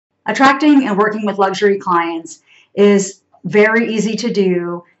Attracting and working with luxury clients is very easy to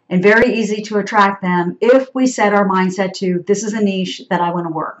do and very easy to attract them if we set our mindset to this is a niche that I want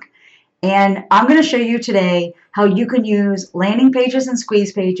to work. And I'm going to show you today how you can use landing pages and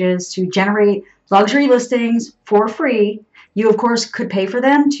squeeze pages to generate luxury listings for free. You, of course, could pay for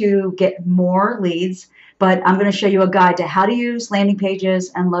them to get more leads, but I'm going to show you a guide to how to use landing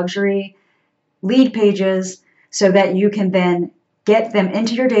pages and luxury lead pages so that you can then get them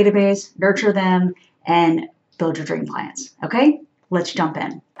into your database, nurture them, and build your dream clients. Okay? Let's jump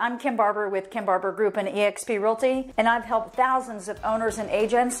in. I'm Kim Barber with Kim Barber Group and eXp Realty, and I've helped thousands of owners and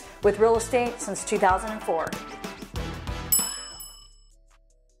agents with real estate since 2004.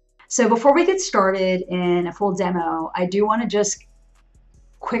 So before we get started in a full demo, I do want to just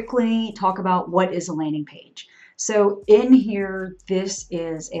quickly talk about what is a landing page. So in here, this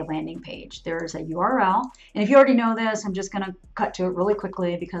is a landing page. There's a URL. And if you already know this, I'm just going to cut to it really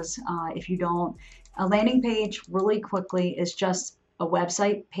quickly because if you don't, a landing page really quickly is just a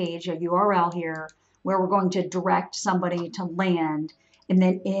website page, a URL here, where we're going to direct somebody to land. And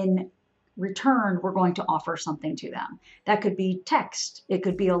then in return, we're going to offer something to them. That could be text. It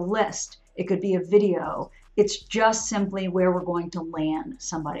could be a list. It could be a video. It's just simply where we're going to land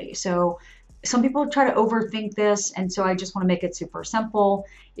somebody. So some people try to overthink this, and so I just want to make it super simple.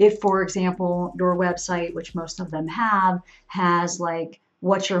 If, for example, your website, which most of them have, has like,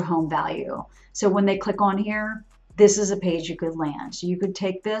 what's your home value? So when they click on here, this is a page you could land. So you could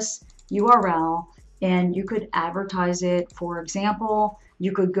take this URL and you could advertise it. For example,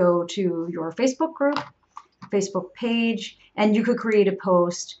 you could go to your Facebook group, Facebook page, and you could create a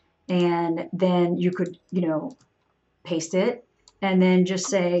post, and then you could, paste it. And then just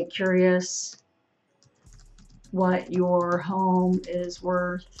say, curious what your home is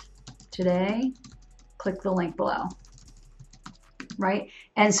worth today. Click the link below, right?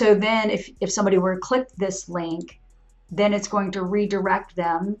 And so then if somebody were to click this link, then it's going to redirect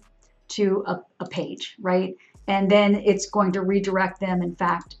them to a page, right? And then it's going to redirect them, in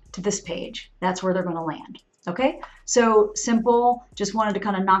fact, to this page. That's where they're going to land, okay? So simple, just wanted to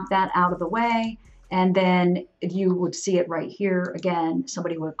kind of knock that out of the way. And then you would see it right here. Again,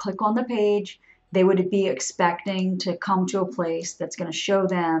 somebody would click on the page. They would be expecting to come to a place that's going to show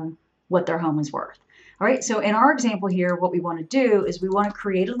them what their home is worth. All right, so in our example here, what we want to do is we want to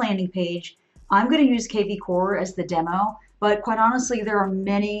create a landing page. I'm going to use kvCORE as the demo, but quite honestly, there are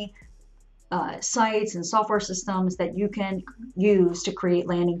many sites and software systems that you can use to create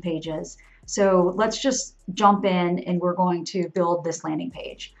landing pages. So let's just jump in and we're going to build this landing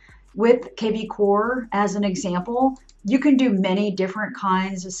page. With kvCORE as an example, you can do many different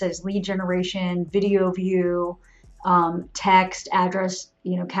kinds. It says lead generation, video view, text, address,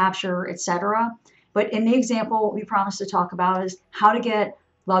 capture, etc. But in the example, what we promised to talk about is how to get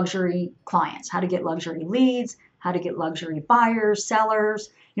luxury clients, how to get luxury leads, how to get luxury buyers, sellers.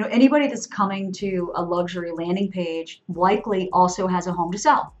 Anybody that's coming to a luxury landing page likely also has a home to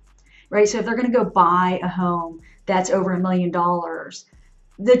sell, right? So if they're going to go buy a home that's over $1 million,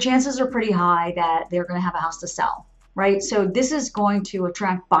 the chances are pretty high that they're going to have a house to sell, right? So this is going to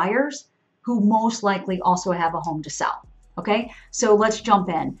attract buyers who most likely also have a home to sell, okay? So let's jump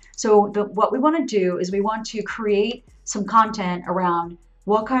in. So what we want to do is we want to create some content around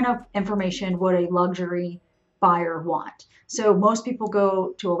what kind of information would a luxury buyer want. So most people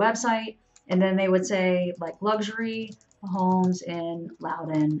go to a website and then they would say like luxury homes in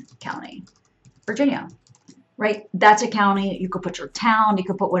Loudoun County, Virginia. Right? That's a county. You could put your town, you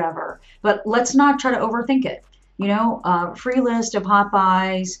could put whatever, but let's not try to overthink it. Free list of hot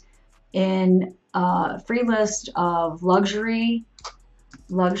buys in free list of luxury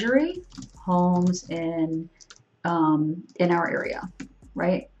homes in our area,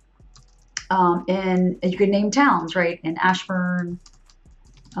 right? And you could name towns, right? In Ashburn,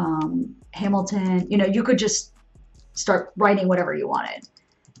 Hamilton, you could just start writing whatever you wanted.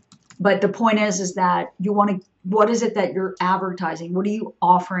 But the point is that you want to, what is it that you're advertising? What are you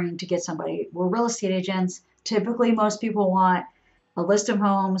offering to get somebody? We're real estate agents. Typically, most people want a list of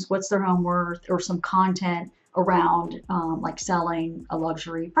homes, what's their home worth, or some content around like selling a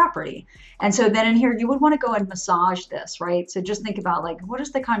luxury property. And so then in here, you would want to go and massage this, right? So just think about like, what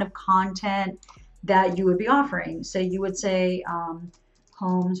is the kind of content that you would be offering? So you would say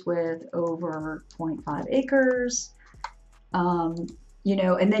homes with over 0.5 acres,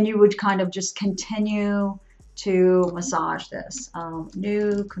 and then you would kind of just continue to massage this.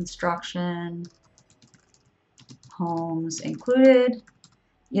 New construction, homes included,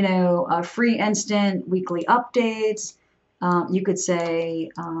 free instant weekly updates. You could say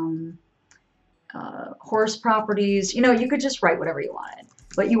horse properties. You could just write whatever you wanted.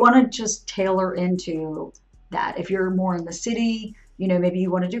 but you want to just tailor into that. If you're more in the city, maybe you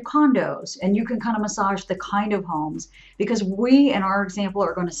want to do condos, and you can kind of massage the kind of homes, because we, in our example,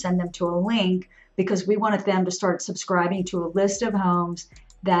 are going to send them to a link because we wanted them to start subscribing to a list of homes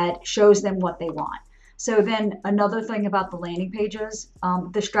that shows them what they want. So then another thing about the landing pages,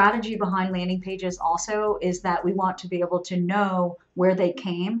 the strategy behind landing pages also is that we want to be able to know where they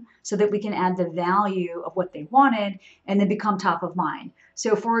came so that we can add the value of what they wanted and then become top of mind.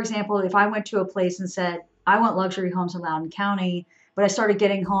 So for example, if I went to a place and said, I want luxury homes in Loudoun County, but I started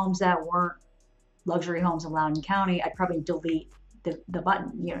getting homes that weren't luxury homes in Loudoun County, I'd probably delete the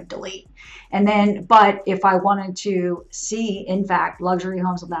button, delete. And then, but if I wanted to see, in fact, luxury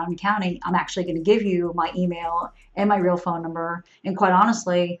homes in Loudoun County, I'm actually going to give you my email and my real phone number. And quite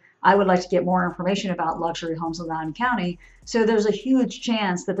honestly, I would like to get more information about luxury homes in Loudoun County. So there's a huge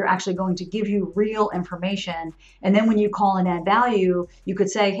chance that they're actually going to give you real information. And then when you call and add value, you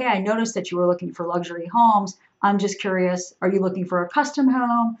could say, hey, I noticed that you were looking for luxury homes. I'm just curious, are you looking for a custom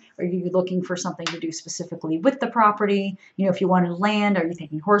home? Are you looking for something to do specifically with the property? If you wanted land, are you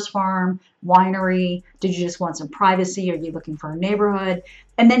thinking horse farm, winery? Did you just want some privacy? Are you looking for a neighborhood?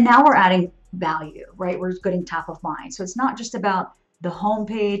 And then now we're adding value, right? We're getting top of mind. So it's not just about the home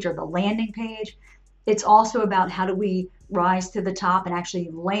page or the landing page. It's also about how do we rise to the top and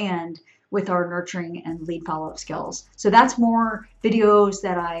actually land with our nurturing and lead follow-up skills. So that's more videos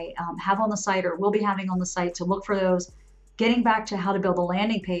that I have on the site or will be having on the site. So look for those. Getting back to how to build a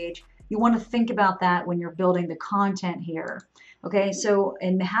landing page, you want to think about that when you're building the content here. Okay, so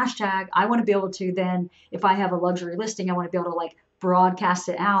in the hashtag, I want to be able to then, if I have a luxury listing, I want to be able to broadcast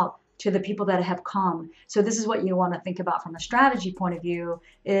it out to the people that have come. So this is what you want to think about from a strategy point of view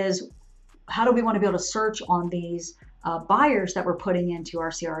is how do we want to be able to search on these buyers that we're putting into our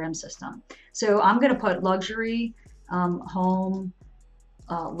CRM system. So I'm going to put luxury home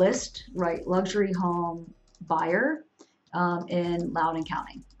list, right? Luxury home buyer in Loudoun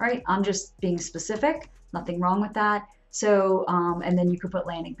County, right? I'm just being specific, nothing wrong with that. So, and then you could put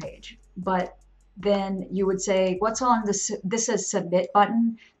landing page, but then you would say, what's on this? This says submit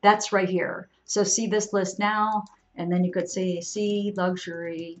button. That's right here. So see this list now, and then you could say, see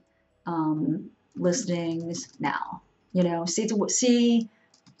luxury listings now.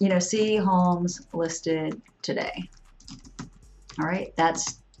 See homes listed today. All right,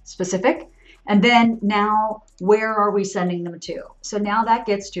 that's specific. And then now, where are we sending them to? So now that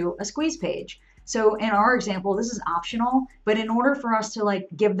gets to a squeeze page. So in our example, this is optional, but in order for us to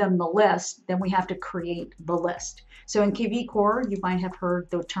give them the list, then we have to create the list. So in kvCORE, you might have heard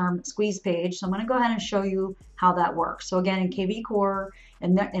the term squeeze page. So I'm going to go ahead and show you how that works. So again, in kvCORE,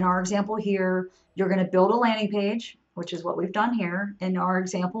 in our example here, you're going to build a landing page, which is what we've done here. In our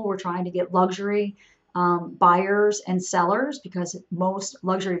example, we're trying to get luxury buyers and sellers because most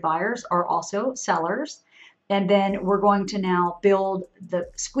luxury buyers are also sellers. And then we're going to now build the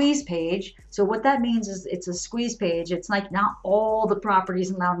squeeze page. So what that means is it's a squeeze page. It's not all the properties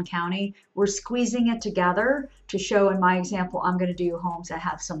in Loudoun County. We're squeezing it together to show, in my example, I'm going to do homes that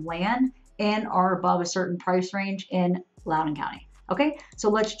have some land and are above a certain price range in Loudoun County. Okay, so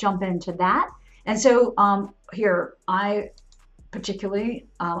let's jump into that. And so here, I particularly,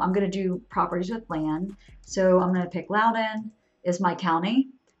 I'm going to do properties with land. So I'm going to pick Loudoun is my county.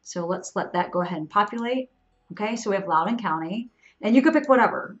 So let's let that go ahead and populate. Okay, so we have Loudoun County, and you could pick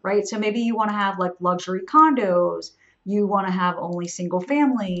whatever, right? So maybe you want to have luxury condos, you want to have only single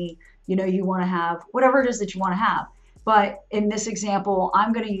family, you want to have whatever it is that you want to have. But in this example,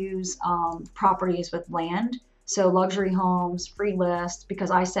 I'm going to use properties with land. So luxury homes, free list, because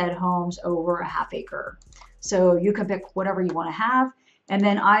I said homes over a half acre. So you can pick whatever you want to have. And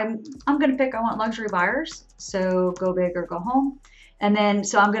then I'm going to pick, I want luxury buyers. So go big or go home. And then,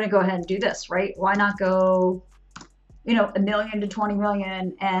 so I'm going to go ahead and do this, right? Why not go, $1 million to 20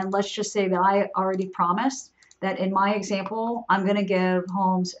 million? And let's just say that I already promised that in my example, I'm going to give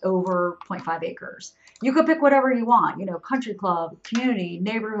homes over 0.5 acres. You could pick whatever you want, country club, community,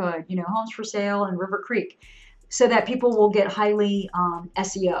 neighborhood, homes for sale in River Creek, so that people will get highly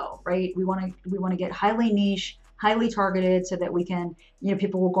SEO, right? We want to get highly niche, highly targeted, so that we can,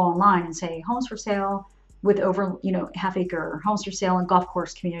 people will go online and say homes for sale with over, half acre, homes for sale in golf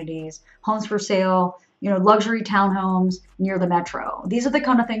course communities, homes for sale, luxury townhomes near the metro. These are the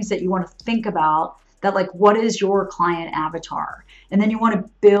kind of things that you want to think about, that what is your client avatar? And then you want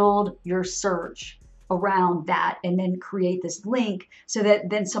to build your search around that and then create this link so that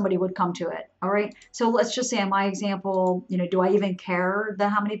then somebody would come to it. All right. So let's just say in my example, do I even care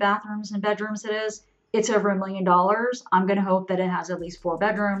how many bathrooms and bedrooms it is? It's over $1 million. I'm going to hope that it has at least 4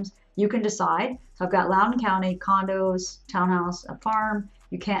 bedrooms. You can decide. So I've got Loudoun County, condos, townhouse, a farm,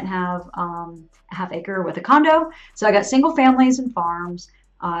 You can't have a half acre with a condo. So I got single families and farms.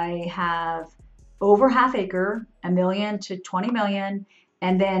 I have over half acre, 1 million to 20 million.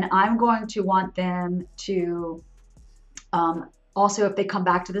 And then I'm going to want them to, also, if they come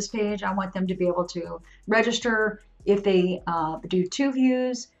back to this page, I want them to be able to register. If they do 2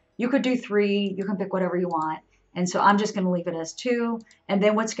 views, you could do 3, you can pick whatever you want. And so I'm just going to leave it as 2. And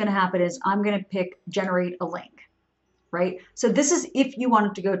then what's going to happen is I'm going to pick generate a link, right? So this is if you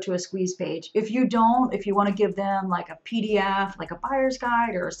wanted to go to a squeeze page. If you don't, if you want to give them like a PDF, like a buyer's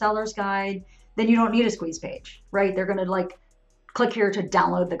guide or a seller's guide, then you don't need a squeeze page, right? They're going to like click here to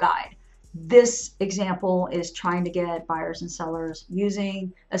download the guide. This example is trying to get buyers and sellers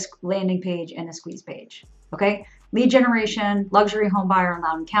using a landing page and a squeeze page, okay? Lead generation, luxury home buyer in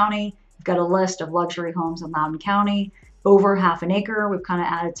Loudoun County. We've got a list of luxury homes in Loudoun County, over half an acre. We've kind of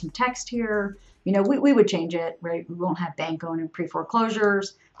added some text here. You know, we would change it, right? We won't have bank owned and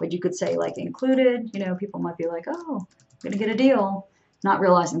pre-foreclosures, but you could say like included. You know, people might be like, oh, I'm going to get a deal, not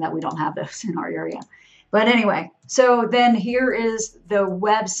realizing that we don't have those in our area. But anyway, so then here is the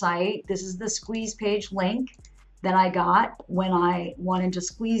website. This is the squeeze page link that I got when I wanted to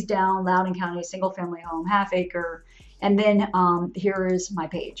squeeze down Loudoun County single family home, half acre. And then here is my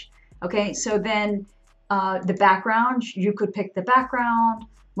page. Okay, so then the background, you could pick the background.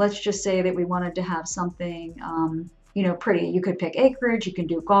 Let's just say that we wanted to have something, you know, pretty. You could pick acreage, you can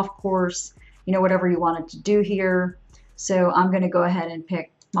do golf course, you know, whatever you wanted to do here. So I'm going to go ahead and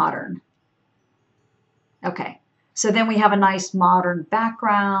pick modern. Okay, so then we have a nice modern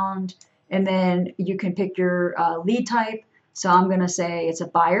background, and then you can pick your lead type. So I'm going to say it's a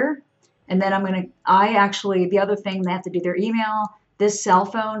buyer, and then the other thing, they have to do their email. This cell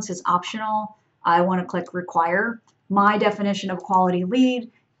phone says optional. I want to click require. My definition of quality lead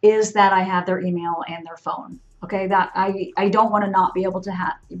is that I have their email and their phone. Okay, that I don't want to not be able to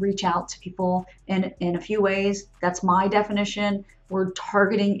reach out to people in a few ways. That's my definition. We're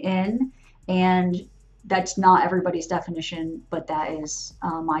targeting in, and that's not everybody's definition, but that is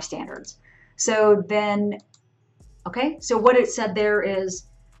my standards. So then, okay, so what it said there is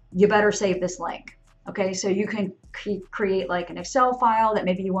you better save this link. Okay, so you can create like an Excel file that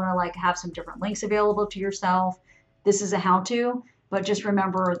maybe you want to like have some different links available to yourself. This is a how-to, but just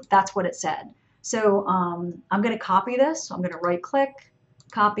remember that's what it said. So I'm going to copy this. So I'm going to right click,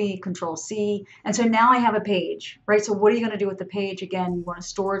 copy, Control C. And so now I have a page, right? So what are you going to do with the page? Again, you want to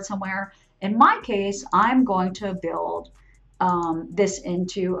store it somewhere. In my case, I'm going to build this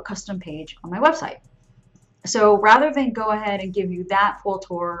into a custom page on my website. So rather than go ahead and give you that full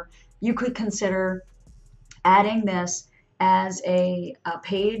tour, you could consider adding this as a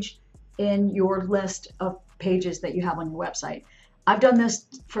page in your list of pages that you have on your website. I've done this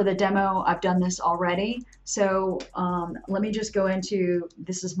for the demo. I've done this already. So let me just go into,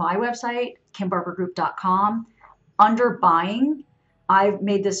 this is my website, kimbarbergroup.com. Under buying, I've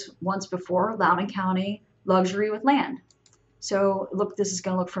made this once before, Loudoun County, luxury with land. So look, this is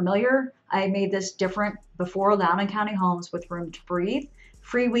going to look familiar. I made this different before, Loudoun County homes with room to breathe.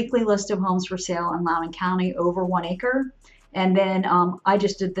 Free weekly list of homes for sale in Loudoun County over 1 acre. And then I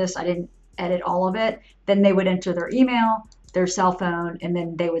just did this. I didn't edit all of it. Then they would enter their email, their cell phone, and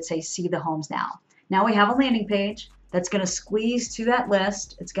then they would say, see the homes now. Now we have a landing page that's going to squeeze to that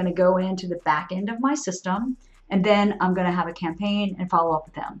list. It's going to go into the back end of my system. And then I'm going to have a campaign and follow up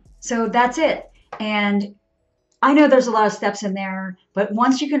with them. So that's it. And I know there's a lot of steps in there, but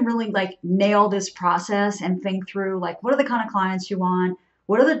once you can really like nail this process and think through like, what are the kind of clients you want?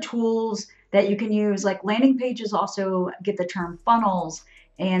 What are the tools that you can use? Like landing pages also get the term funnels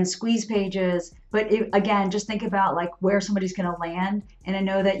and squeeze pages. But again, just think about like where somebody's going to land. And I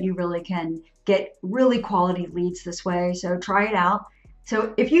know that you really can get really quality leads this way. So try it out.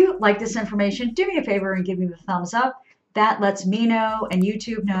 So if you like this information, do me a favor and give me the thumbs up. That lets me know and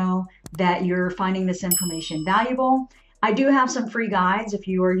YouTube know that you're finding this information valuable. I do have some free guides. If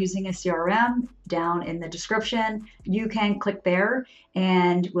you are using a CRM, down in the description, you can click there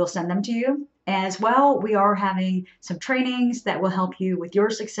and we'll send them to you. As well, we are having some trainings that will help you with your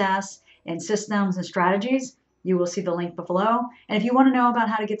success and systems and strategies. You will see the link below. And if you want to know about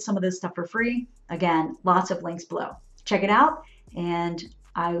how to get some of this stuff for free, again, lots of links below. Check it out. And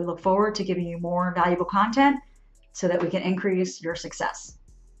I look forward to giving you more valuable content so that we can increase your success.